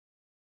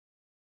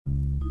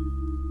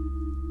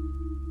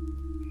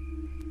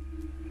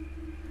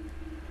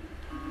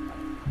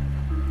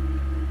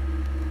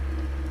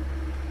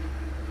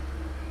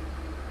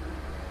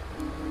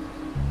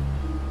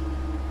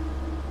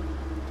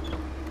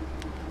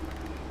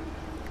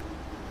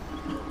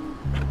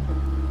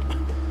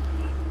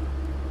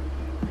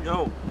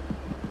Yo,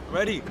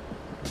 ready?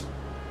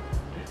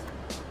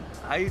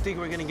 How do you think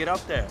we're gonna get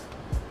up there?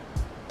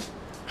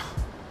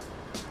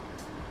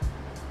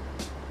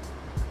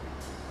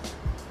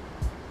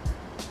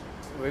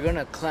 We're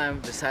gonna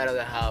climb the side of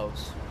the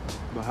house.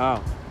 But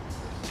how?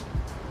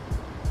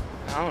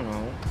 I don't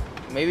know.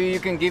 Maybe you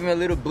can give me a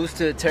little boost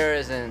to the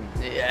terrace and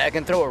I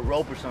can throw a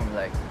rope or something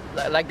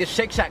like the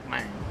Shake Shack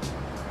man.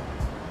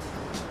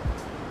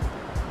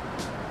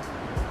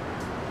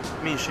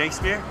 You mean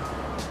Shakespeare?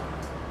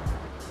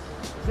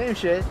 Same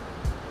shit.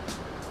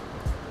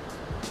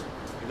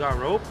 You got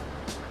rope?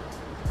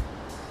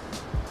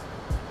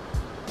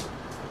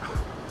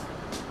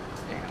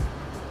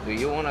 Damn. Do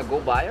you wanna go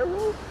buy a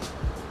rope?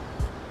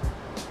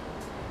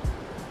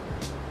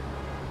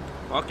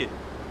 Fuck it.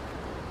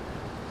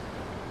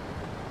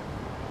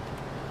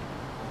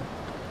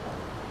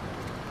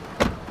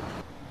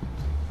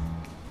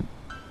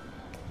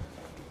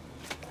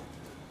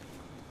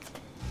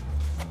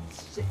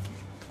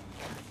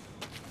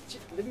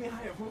 Shit, leave me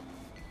higher, bro.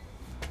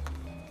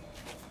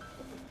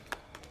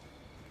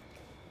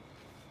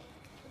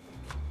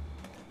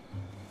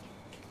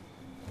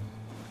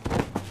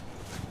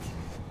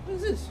 What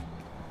is this?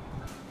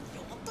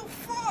 Yo, what the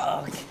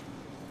fuck?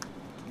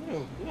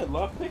 You had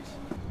lock picks?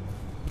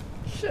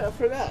 Shit, I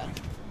forgot.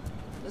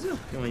 Let's go.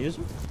 You wanna use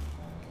them?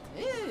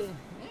 Yeah.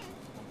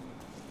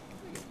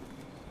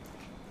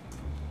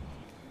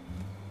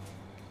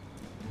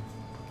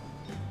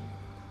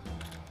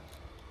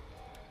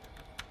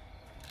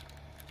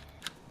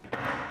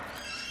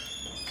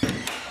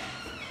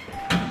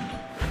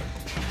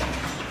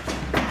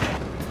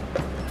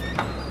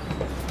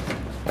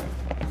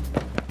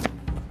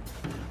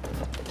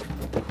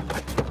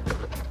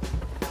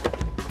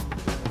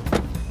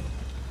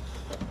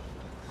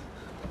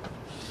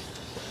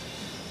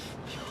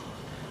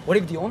 What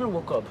if the owner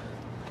woke up?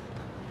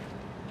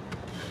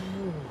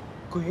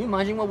 Could you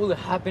imagine what would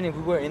happen if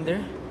we were in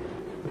there?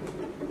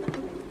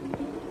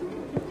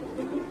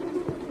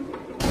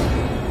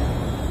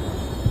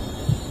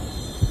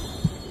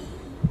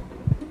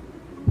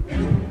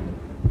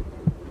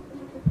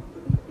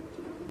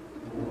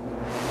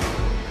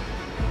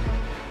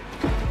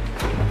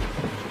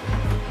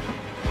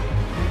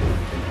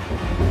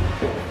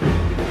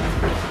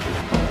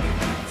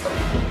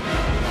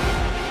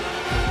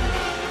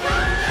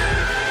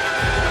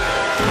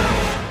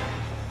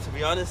 To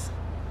be honest,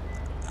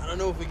 I don't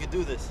know if we could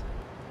do this.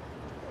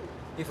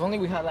 If only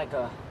we had like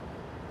a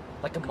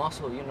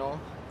muscle, you know?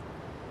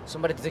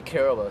 Somebody to take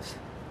care of us.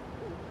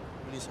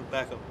 We need some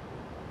backup.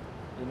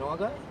 You know a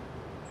guy?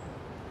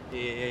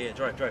 Yeah.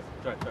 Drive.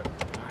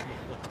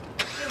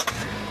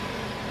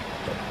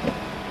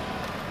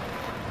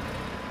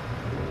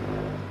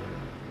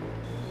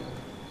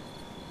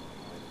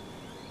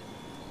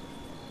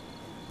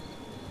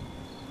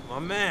 My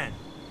man.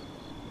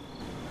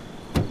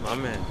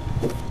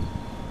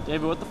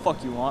 David, what the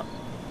fuck you want?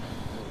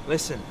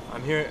 Listen,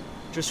 I'm here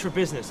just for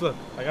business. Look,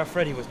 I got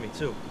Freddie with me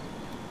too.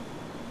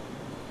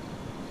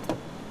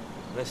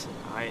 Listen,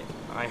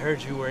 I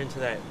heard you were into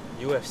that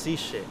UFC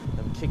shit.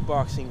 Them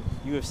kickboxing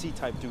UFC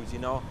type dudes, you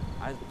know?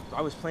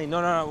 I was playing,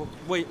 no,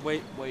 wait.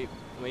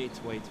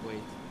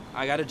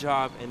 I got a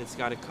job and it's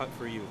got a cut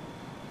for you.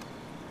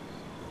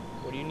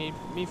 What do you need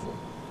me for?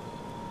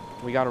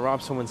 We gotta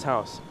rob someone's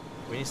house.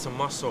 We need some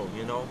muscle,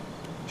 you know?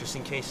 Just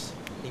in case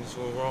things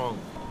go wrong.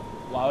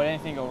 Why would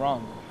anything go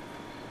wrong?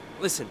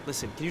 Listen,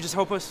 can you just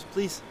help us,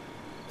 please?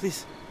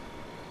 Please.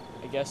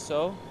 I guess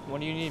so.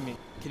 When do you need me?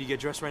 Can you get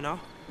dressed right now?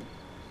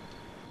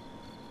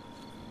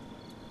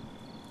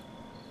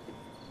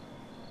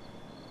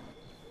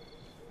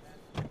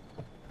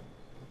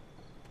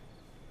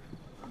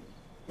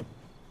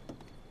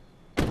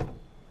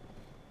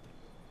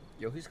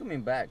 Yo, he's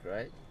coming back,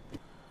 right?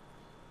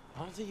 I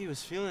don't think he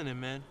was feeling it,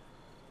 man.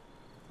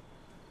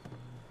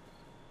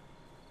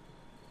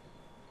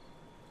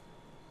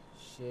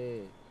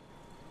 Shit.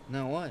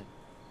 Now what?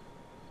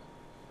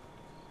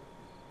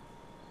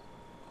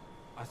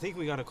 I think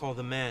we gotta call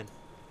the man.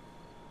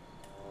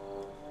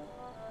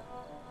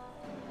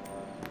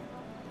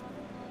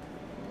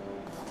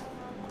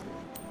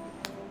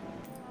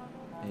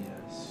 Hey,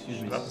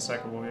 excuse me. Shut up a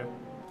second, will you?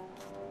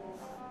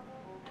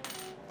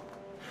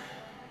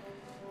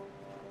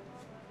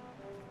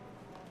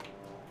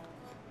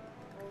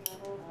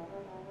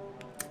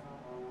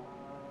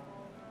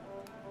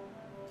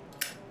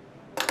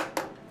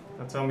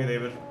 Now tell me,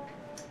 David,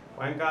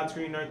 why in God's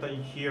green earth are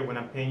you here when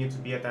I'm paying you to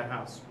be at that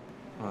house?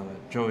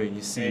 Joey,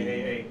 you see...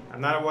 Hey. I'm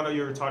not one of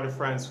your retarded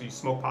friends who you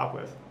smoke pot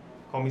with.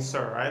 Call me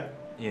sir, right?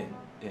 Yeah,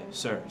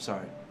 sir,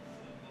 sorry.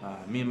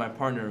 Me and my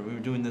partner, we were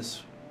doing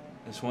this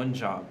one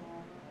job.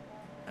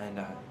 And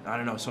I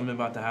don't know, something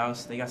about the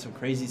house, they got some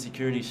crazy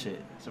security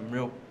shit. Some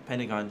real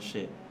Pentagon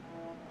shit.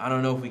 I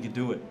don't know if we could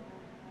do it.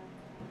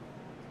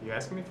 You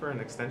asking me for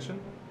an extension?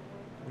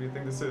 What do you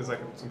think this is,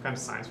 like some kind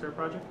of science fair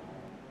project?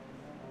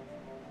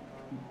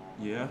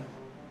 Yeah?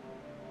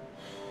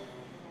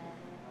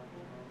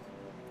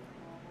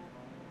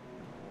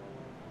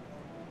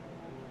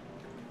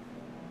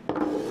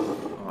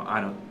 I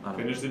don't.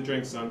 Finish the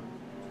drink, son.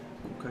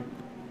 Okay.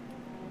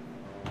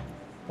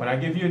 When I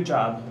give you a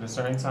job at a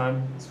certain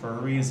time, it's for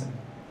a reason.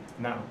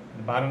 Now,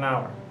 in about an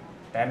hour,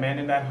 that man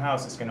in that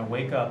house is gonna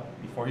wake up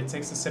before he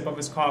takes a sip of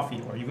his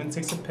coffee or even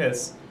takes a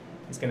piss.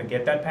 He's gonna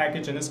get that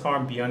package in his car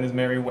and be on his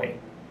merry way.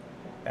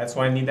 That's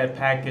why I need that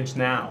package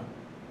now.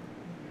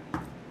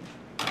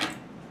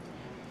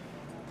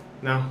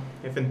 Now,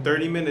 if in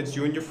 30 minutes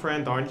you and your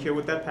friend aren't here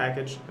with that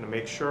package, I'm gonna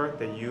make sure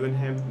that you and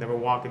him never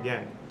walk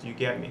again. Do you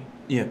get me?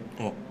 Yeah.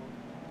 Oh.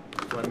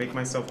 Do I make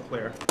myself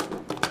clear?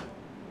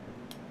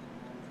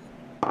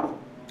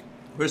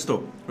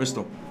 Risto.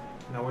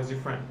 Now, where's your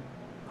friend?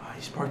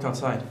 He's parked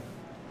outside.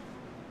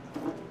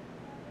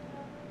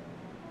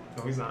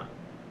 No, he's not.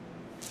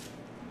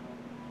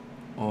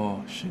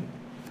 Oh, shit.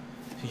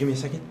 Can you give me a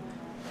second?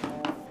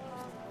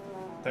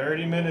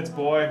 30 minutes,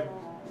 boy.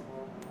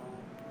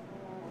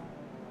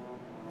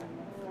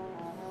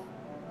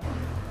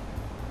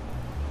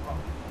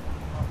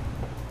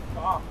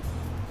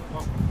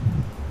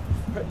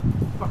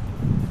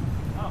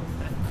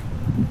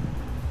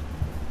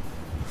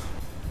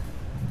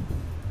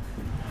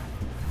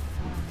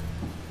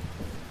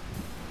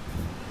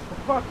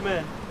 Fuck,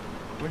 man.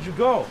 Where'd you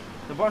go?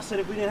 The boss said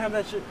if we didn't have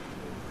that shit.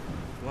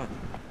 What?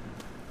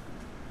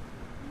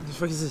 What the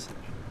fuck is this?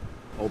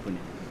 Open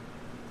it.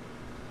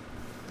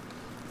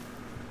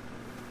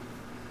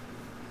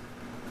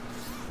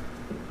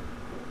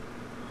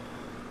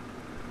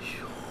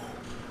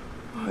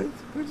 What?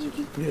 Where'd you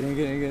get? Get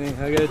in.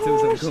 I gotta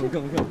tell something.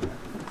 Come. What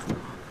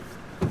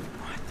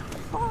the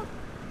fuck?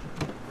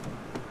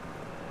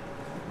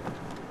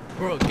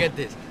 Bro, get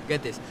this.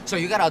 So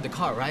you got out of the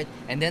car, right?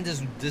 And then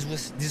this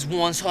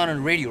one song on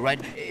the radio, right?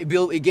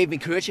 It gave me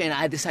courage, and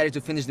I decided to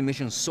finish the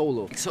mission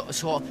solo.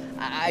 So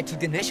I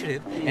took the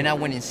initiative, and I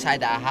went inside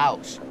that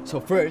house.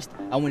 So first,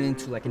 I went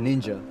into like a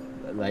ninja,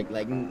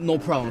 like no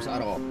problems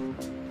at all.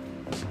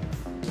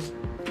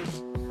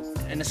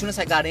 And as soon as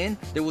I got in,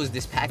 there was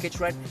this package,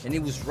 right? And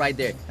it was right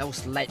there. That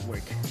was light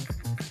work.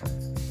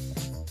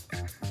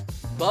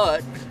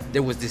 But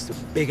there was this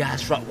big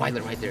ass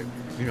Rottweiler right there,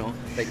 you know,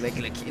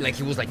 like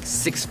he was like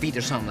 6 feet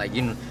or something, like,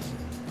 you know.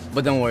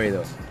 But don't worry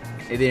though,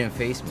 it didn't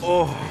face me.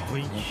 Oh,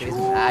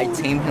 I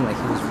tamed him like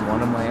he was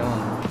one of my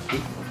own.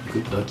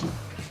 Good lucky.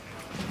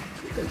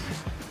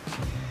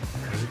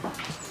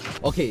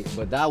 Okay,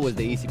 but that was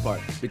the easy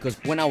part, because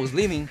when I was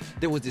leaving,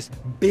 there was this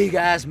big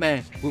ass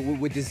man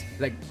with this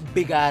like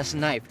big ass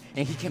knife,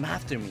 and he came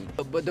after me.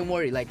 But don't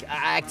worry, like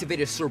I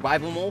activated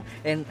survival mode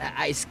and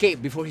I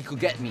escaped before he could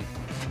get me.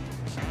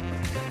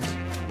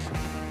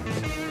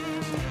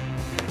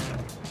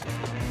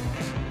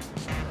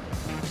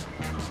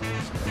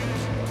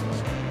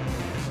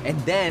 And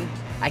then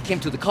I came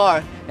to the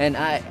car and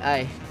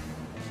I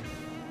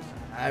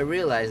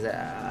realized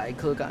that I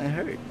could have gotten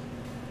hurt.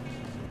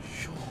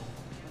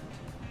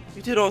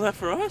 you did all that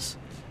for us?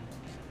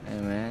 Hey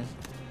man,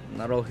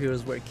 not all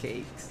heroes wear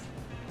cakes.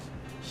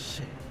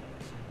 Shit.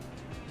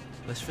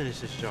 Let's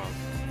finish this job.